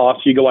a loss,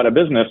 you go out of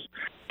business.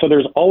 So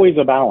there's always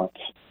a balance.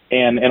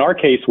 And in our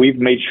case, we've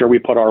made sure we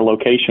put our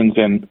locations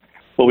in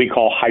what we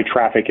call high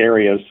traffic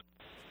areas.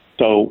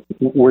 So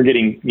we're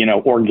getting,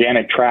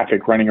 organic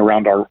traffic running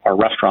around our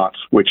restaurants,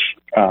 which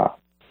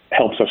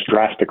helps us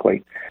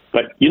drastically.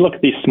 But you look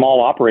at these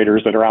small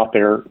operators that are out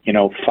there,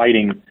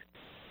 fighting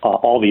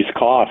all these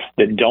costs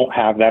that don't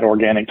have that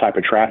organic type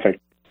of traffic.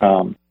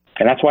 And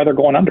that's why they're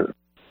going under.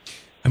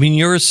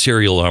 You're a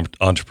serial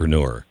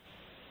entrepreneur.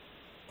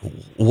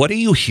 What do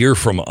you hear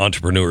from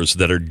entrepreneurs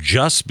that are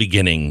just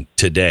beginning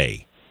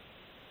today?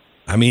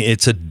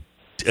 It's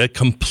a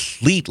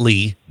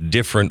completely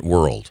different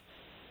world.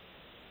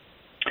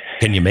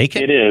 Can you make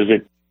it? It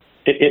is.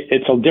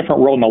 It's a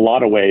different world in a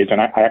lot of ways. And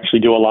I actually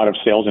do a lot of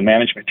sales and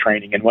management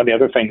training. And one of the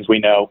other things we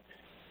know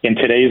in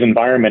today's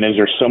environment is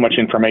there's so much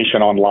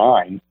information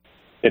online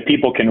that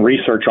people can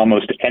research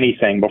almost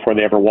anything before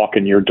they ever walk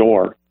in your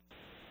door.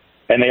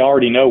 And they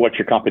already know what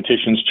your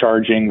competition's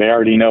charging. They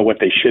already know what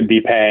they should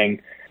be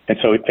paying. And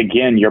so,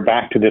 again, you're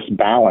back to this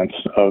balance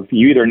of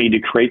you either need to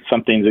create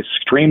something that's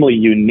extremely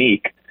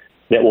unique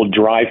that will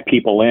drive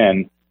people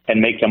in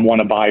and make them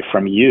want to buy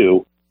from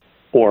you,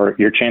 or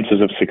your chances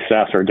of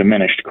success are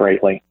diminished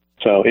greatly.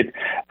 So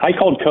I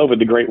called COVID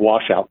the great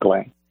washout,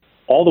 Glenn.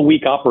 All the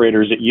weak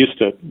operators that used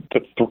to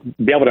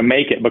be able to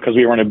make it because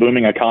we were in a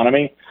booming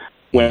economy,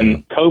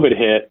 when COVID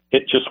hit,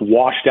 it just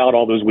washed out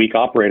all those weak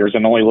operators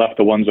and only left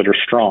the ones that are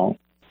strong.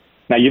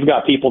 Now, you've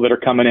got people that are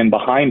coming in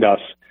behind us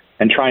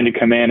and trying to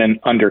come in and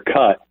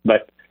undercut,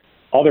 but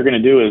all they're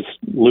going to do is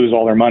lose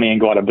all their money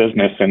and go out of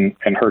business and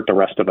hurt the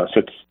rest of us.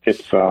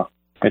 It's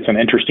an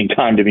interesting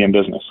time to be in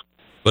business.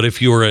 But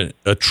if you were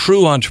a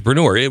true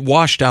entrepreneur, it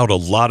washed out a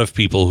lot of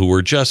people who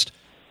were just,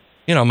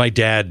 my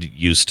dad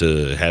used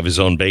to have his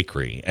own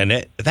bakery,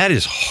 and that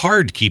is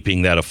hard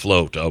keeping that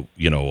afloat. A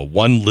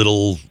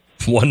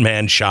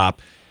one-man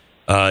shop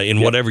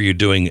in whatever you're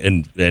doing,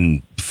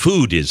 and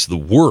food is the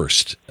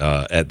worst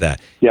at that.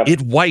 Yep.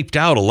 It wiped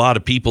out a lot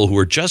of people who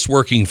were just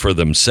working for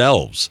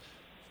themselves.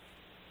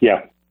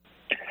 Yeah,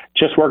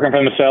 just working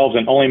for themselves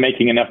and only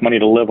making enough money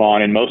to live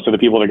on. And most of the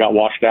people that got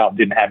washed out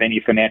didn't have any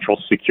financial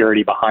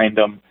security behind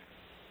them,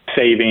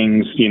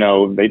 savings.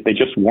 They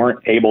just weren't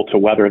able to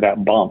weather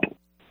that bump,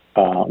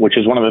 which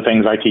is one of the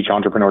things I teach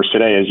entrepreneurs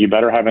today is you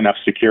better have enough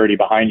security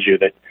behind you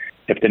that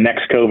if the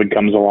next COVID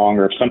comes along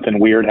or if something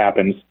weird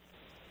happens,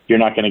 you're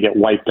not going to get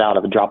wiped out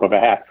at the drop of a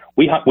hat.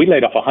 We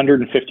laid off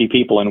 150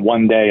 people in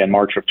one day in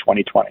March of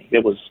 2020.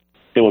 It was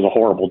a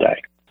horrible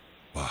day.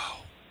 Wow.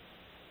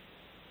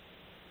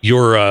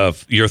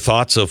 Your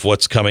thoughts of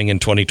what's coming in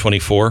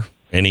 2024?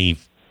 Any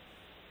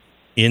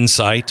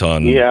insight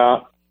on?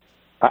 Yeah,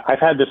 I've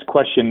had this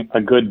question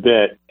a good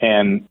bit,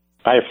 and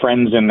I have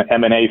friends in the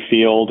M&A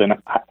field, and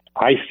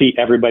I see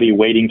everybody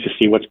waiting to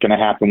see what's going to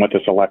happen with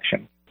this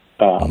election.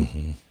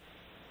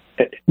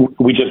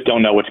 We just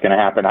don't know what's going to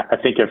happen. I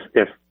think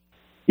if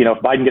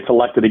Biden gets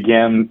elected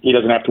again, he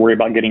doesn't have to worry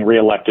about getting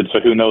reelected. So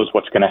who knows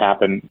what's going to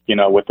happen,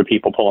 with the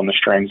people pulling the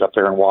strings up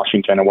there in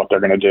Washington and what they're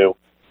going to do.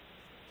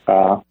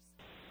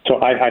 So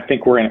I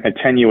think we're in a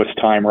tenuous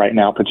time right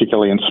now,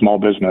 particularly in small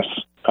business,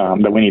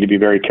 that we need to be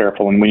very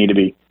careful, and we need to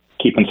be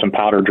keeping some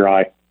powder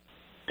dry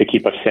to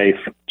keep us safe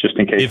just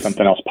in case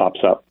something else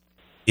pops up.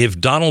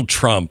 If Donald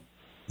Trump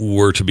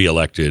were to be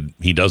elected,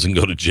 he doesn't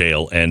go to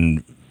jail,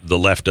 and the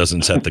left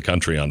doesn't set the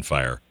country on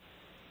fire,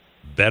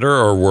 better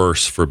or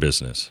worse for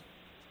business?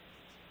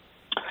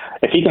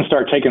 If he can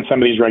start taking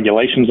some of these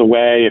regulations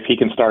away, if he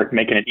can start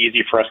making it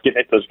easy for us to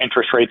get those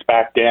interest rates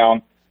back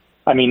down.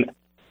 I mean,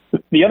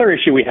 the other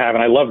issue we have,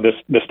 and I love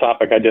this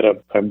topic, I did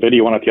a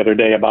video on it the other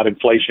day about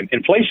inflation.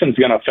 Inflation's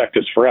going to affect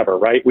us forever,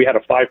 right? We had a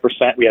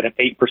 5%, we had an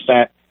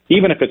 8%.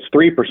 Even if it's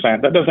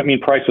 3%, that doesn't mean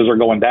prices are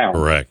going down.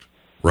 Correct.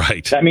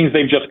 Right. That means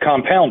they've just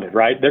compounded,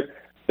 right?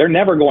 They're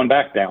never going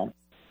back down.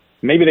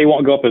 Maybe they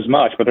won't go up as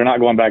much, but they're not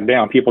going back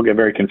down. People get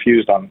very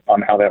confused on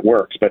how that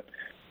works. But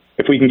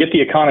if we can get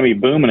the economy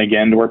booming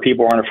again to where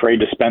people aren't afraid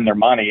to spend their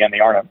money and they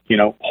aren't,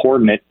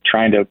 hoarding it,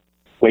 trying to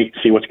wait to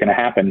see what's going to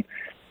happen,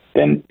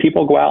 then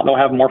people go out, they'll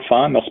have more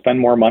fun, they'll spend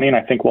more money, and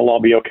I think we'll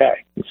all be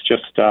okay. It's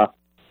just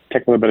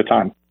take a little bit of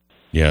time.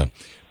 Yeah.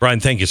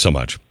 Brian, thank you so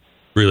much.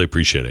 Really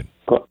appreciate it.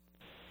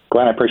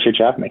 Glenn, I appreciate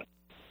you having me.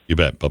 You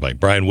bet. Bye-bye.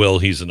 Brian Will,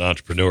 he's an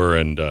entrepreneur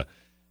and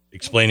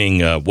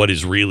explaining what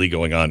is really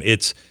going on.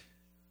 It's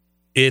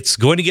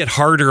going to get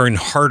harder and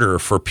harder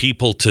for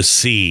people to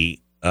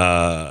see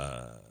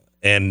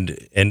and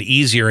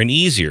easier and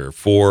easier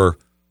for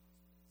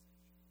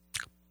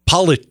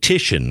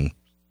politicians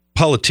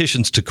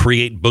to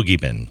create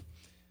boogeymen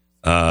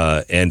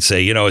and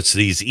say, it's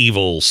these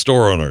evil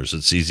store owners,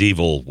 it's these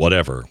evil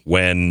whatever,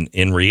 when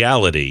in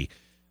reality,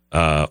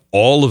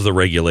 all of the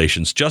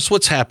regulations, just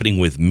what's happening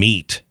with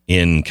meat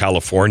in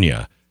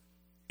California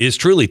is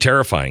truly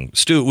terrifying.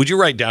 Stu, would you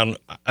write down,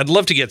 I'd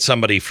love to get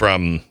somebody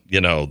from,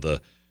 the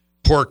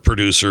pork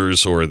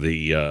producers or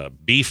the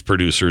beef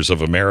producers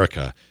of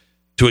America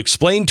to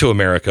explain to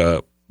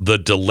America the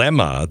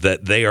dilemma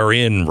that they are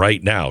in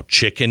right now.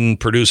 Chicken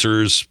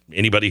producers,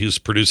 anybody who's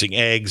producing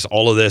eggs,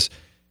 all of this.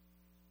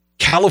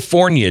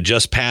 California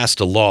just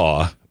passed a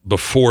law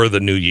before the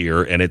new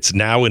year, and it's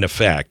now in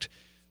effect,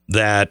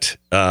 that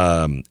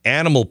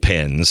animal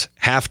pens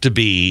have to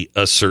be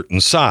a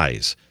certain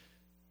size.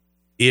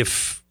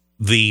 If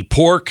the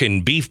pork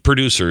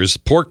producers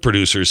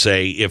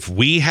say, if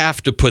we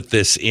have to put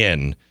this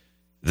in,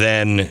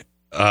 then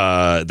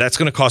that's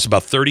going to cost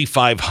about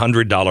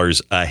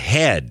 $3,500 a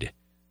head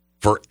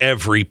for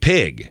every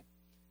pig.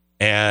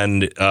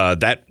 And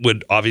that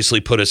would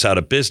obviously put us out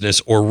of business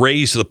or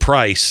raise the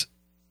price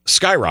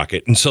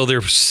skyrocket. And so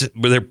they're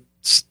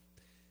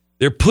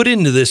put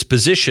into this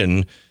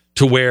position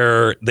to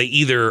where they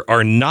either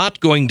are not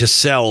going to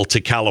sell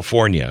to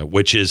California,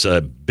 which is a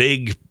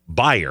big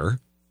buyer,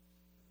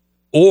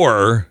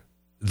 or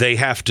they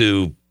have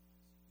to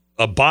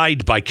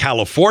abide by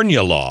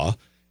California law,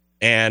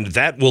 And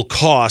that will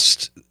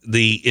cost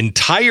the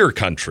entire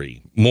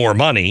country more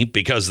money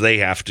because they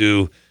have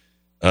to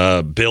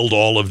build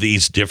all of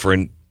these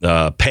different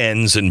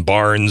pens and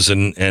barns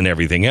and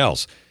everything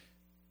else.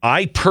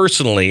 I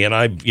personally, and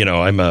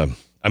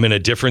I'm in a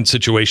different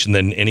situation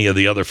than any of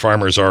the other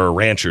farmers are or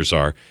ranchers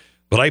are,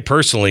 but I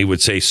personally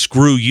would say,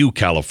 screw you,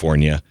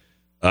 California.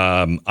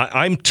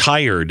 I'm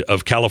tired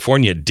of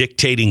California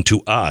dictating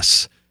to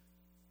us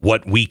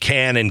what we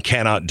can and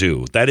cannot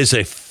do. That is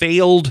a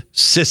failed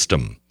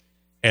system.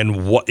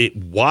 And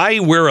why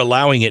we're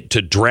allowing it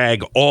to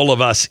drag all of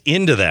us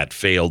into that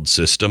failed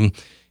system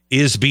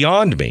is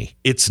beyond me.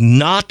 It's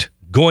not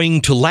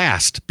going to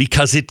last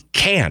because it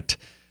can't.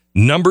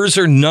 Numbers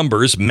are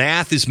numbers.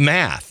 Math is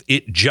math.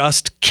 It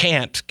just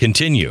can't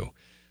continue.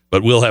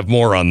 But we'll have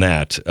more on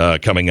that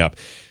coming up.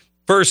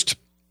 First,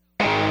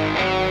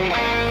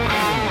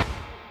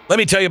 let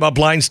me tell you about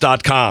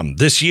Blinds.com.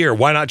 This year,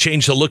 why not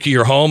change the look of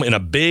your home in a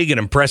big and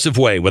impressive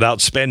way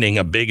without spending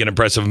a big and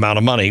impressive amount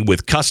of money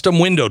with custom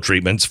window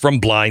treatments from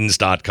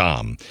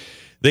Blinds.com.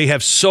 They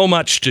have so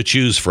much to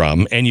choose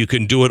from, and you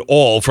can do it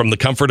all from the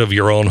comfort of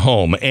your own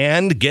home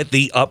and get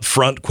the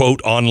upfront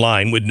quote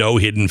online with no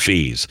hidden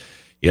fees.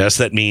 Yes,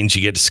 that means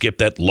you get to skip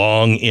that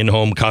long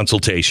in-home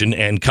consultation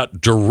and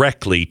cut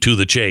directly to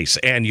the chase.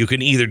 And you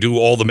can either do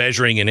all the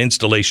measuring and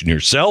installation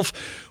yourself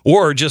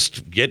or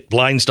just get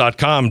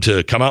Blinds.com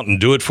to come out and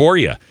do it for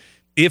you.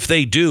 If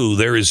they do,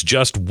 there is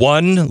just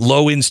one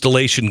low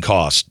installation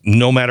cost.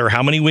 No matter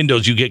how many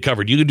windows you get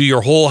covered, you can do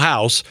your whole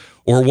house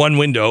or one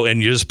window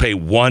and you just pay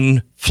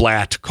one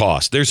flat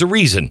cost. There's a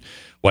reason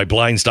why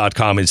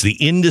Blinds.com is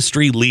the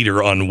industry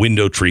leader on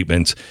window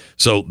treatments.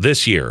 So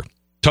this year,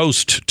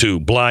 toast to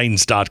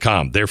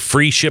Blinds.com. Their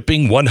free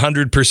shipping,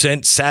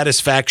 100%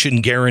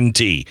 satisfaction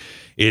guarantee.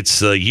 It's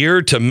the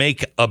year to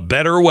make a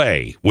better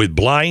way with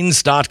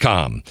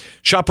Blinds.com.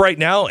 Shop right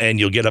now and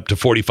you'll get up to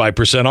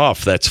 45%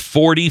 off. That's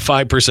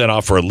 45%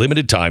 off for a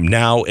limited time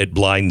now at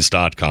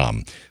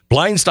Blinds.com.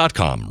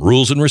 Blinds.com.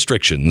 Rules and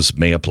restrictions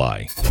may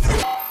apply.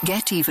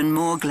 Get even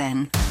more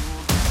Glenn.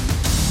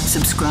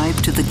 Subscribe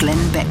to the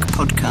Glenn Beck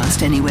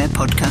podcast anywhere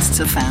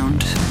podcasts are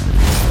found.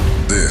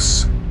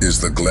 This is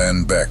the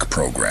Glenn Beck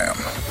Program.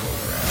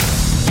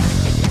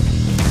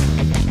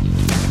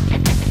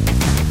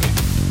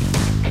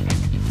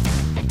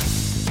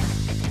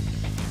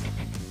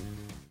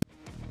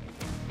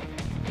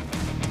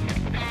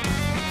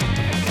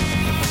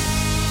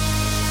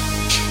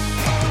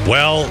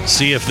 Well,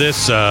 see if this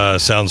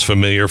sounds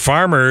familiar.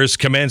 Farmers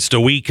commenced a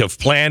week of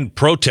planned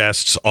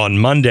protests on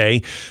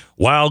Monday,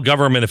 while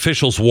government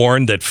officials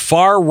warned that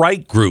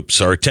far-right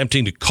groups are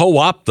attempting to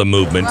co-opt the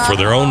movement for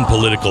their own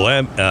political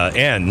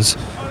ends.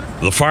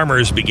 The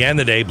farmers began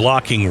the day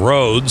blocking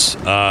roads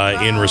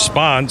in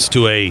response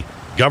to a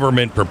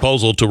government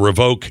proposal to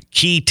revoke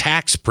key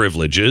tax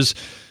privileges.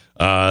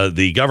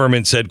 The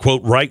government said,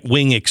 quote,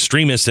 right-wing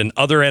extremists and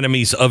other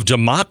enemies of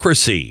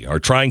democracy are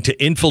trying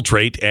to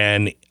infiltrate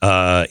and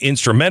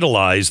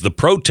instrumentalize the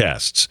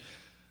protests.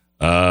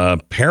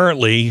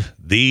 Apparently,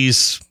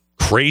 these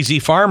crazy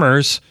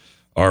farmers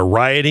are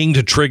rioting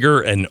to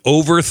trigger an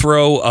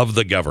overthrow of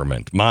the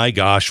government. My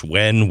gosh,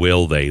 when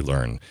will they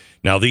learn?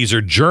 Now, these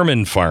are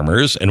German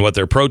farmers, and what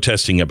they're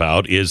protesting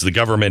about is the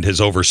government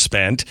has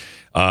overspent,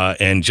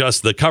 and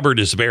just the cupboard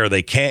is bare.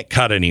 They can't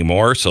cut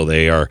anymore, so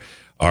they are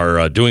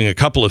doing a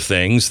couple of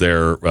things.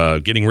 They're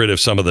getting rid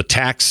of some of the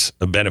tax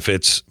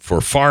benefits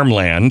for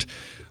farmland,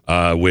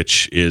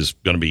 which is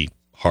going to be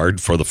hard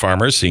for the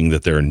farmers, seeing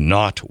that they're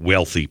not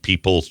wealthy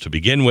people to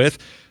begin with.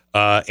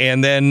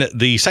 And then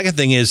the second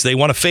thing is they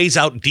want to phase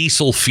out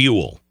diesel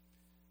fuel,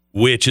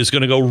 which is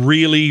going to go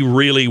really,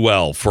 really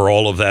well for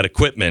all of that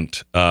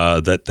equipment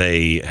that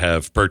they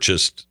have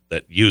purchased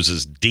that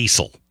uses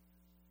diesel.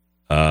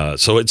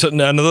 So it's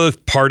another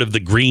part of the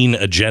green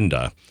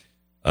agenda.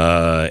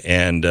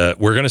 And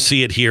we're going to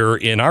see it here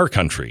in our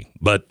country.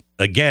 But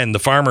again, the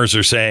farmers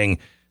are saying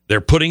they're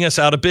putting us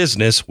out of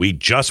business. We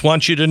just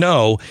want you to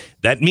know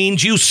that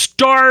means you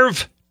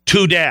starve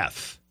to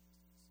death.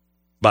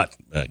 But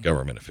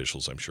government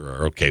officials, I'm sure,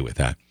 are okay with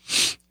that.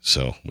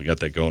 So we got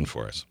that going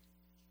for us.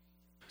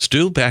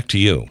 Stu, back to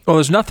you. Well,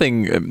 there's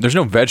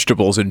no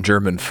vegetables in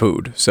German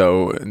food.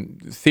 So in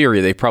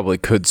theory, they probably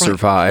could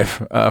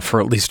survive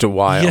for at least a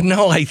while. You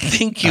know, I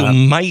think you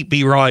might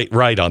be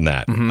right on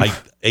that. Mm-hmm.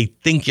 I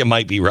think you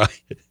might be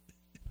right.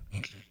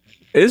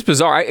 It is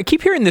bizarre. I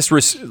keep hearing this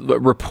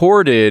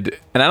reported,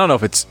 and I don't know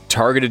if it's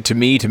targeted to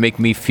me to make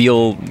me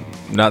feel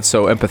not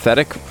so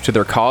empathetic to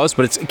their cause,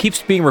 but it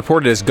keeps being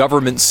reported as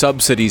government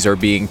subsidies are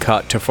being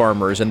cut to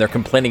farmers, and they're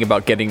complaining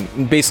about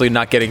basically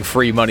not getting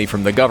free money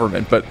from the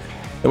government. But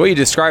the way you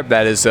describe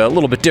that is a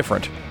little bit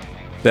different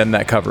than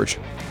that coverage.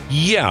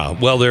 Yeah,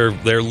 well,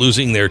 they're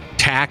losing their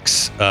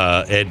tax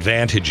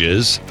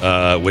advantages,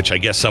 which I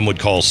guess some would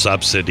call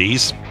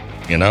subsidies,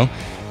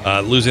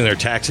 losing their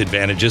tax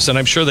advantages, and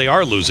I'm sure they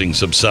are losing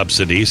some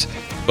subsidies.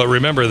 But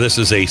remember, this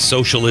is a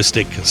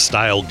socialistic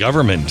style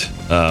government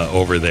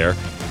over there,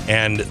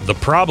 And the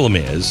problem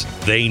is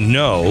they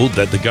know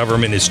that the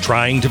government is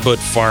trying to put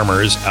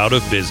farmers out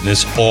of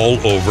business all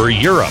over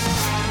Europe,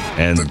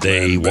 and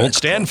they won't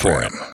stand for it.